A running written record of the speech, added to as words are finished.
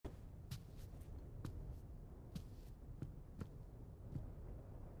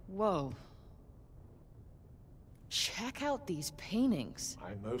Whoa. Check out these paintings.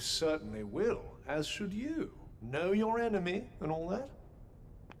 I most certainly will, as should you. Know your enemy and all that?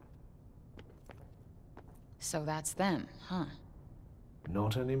 So that's them, huh?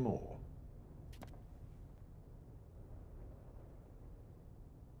 Not anymore.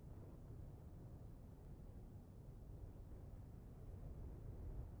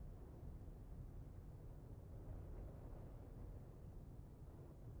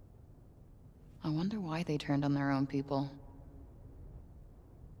 I wonder why they turned on their own people.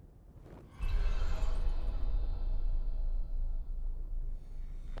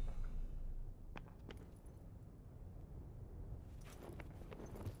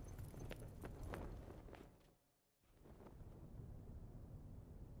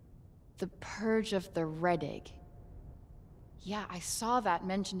 The Purge of the Red Egg. Yeah, I saw that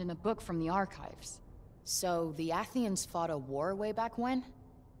mentioned in a book from the archives. So, the Athians fought a war way back when?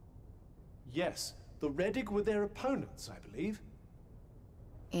 Yes, the Reddig were their opponents, I believe.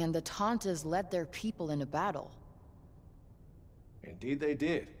 And the Tantas led their people in a battle. Indeed they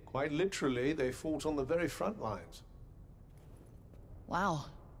did. Quite literally, they fought on the very front lines. Wow.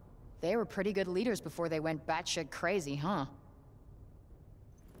 They were pretty good leaders before they went batshit crazy, huh?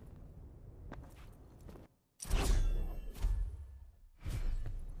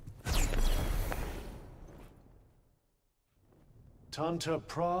 Tanta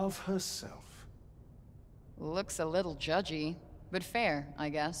Prav herself. Looks a little judgy, but fair, I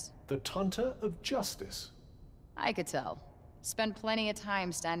guess. The Tanta of Justice. I could tell. Spent plenty of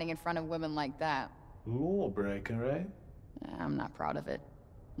time standing in front of women like that. Lawbreaker, eh? I'm not proud of it.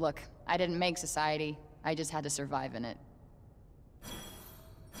 Look, I didn't make society. I just had to survive in it.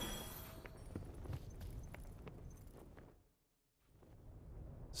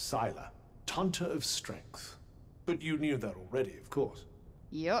 Sila, Tanta of Strength. But you knew that already, of course.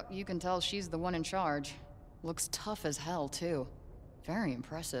 Yup, you can tell she's the one in charge. Looks tough as hell, too. Very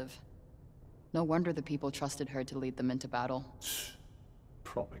impressive. No wonder the people trusted her to lead them into battle.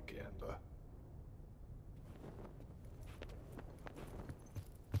 Propaganda.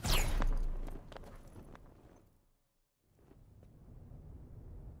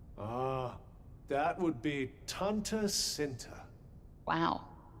 Ah, that would be Tanta Sinta. Wow.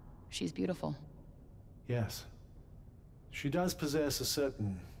 She's beautiful. Yes. She does possess a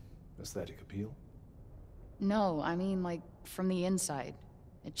certain aesthetic appeal. No, I mean, like, from the inside.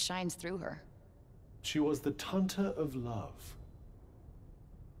 It shines through her. She was the Tanta of Love.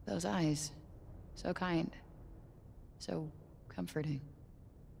 Those eyes. So kind. So comforting.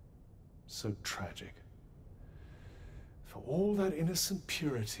 So tragic. For all that innocent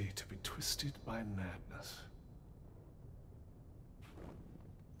purity to be twisted by madness.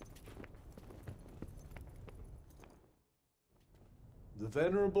 The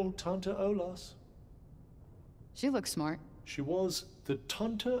venerable Tanta Olas. She looks smart. She was the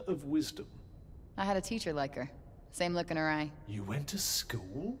Tanta of Wisdom. I had a teacher like her. Same look in her eye. You went to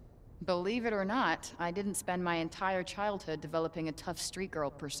school? Believe it or not, I didn't spend my entire childhood developing a tough street girl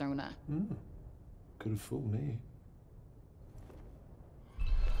persona. Could have fooled me.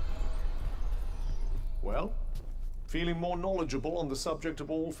 Well, feeling more knowledgeable on the subject of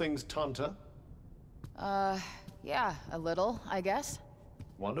all things Tanta? Yeah, a little, I guess.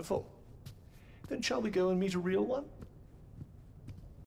 Wonderful. Then shall we go and meet a real one?